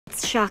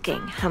It's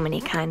shocking how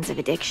many kinds of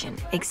addiction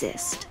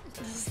exist.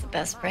 This is the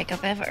best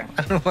breakup ever.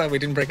 I don't know why we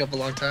didn't break up a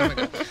long time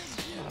ago.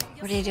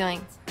 What are you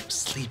doing?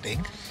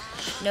 Sleeping?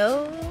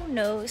 No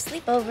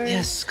sleepovers.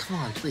 Yes, come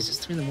on, please. It's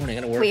 3 in the morning.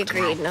 I gotta work We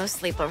tomorrow. agreed. No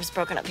sleepovers.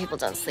 Broken up people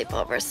don't sleep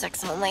over.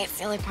 Sex only. It's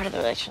the only part of the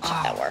relationship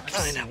that works.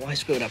 I know. Why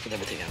screw it up with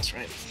everything else,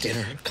 right?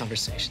 Dinner,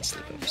 conversation,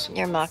 sleepovers.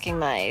 You're mocking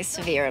my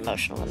severe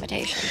emotional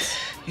limitations.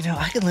 You know,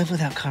 I can live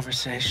without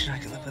conversation. I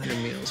can live without your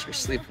meals or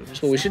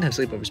sleepovers. Well, we shouldn't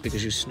have sleepovers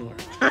because you snore.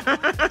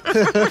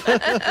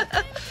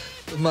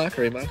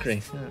 Mockery.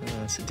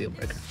 That's a deal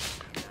breaker.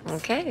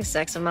 Okay,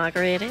 sex and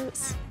mockery it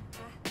is.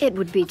 It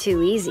would be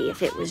too easy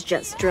if it was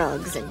just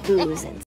drugs and booze and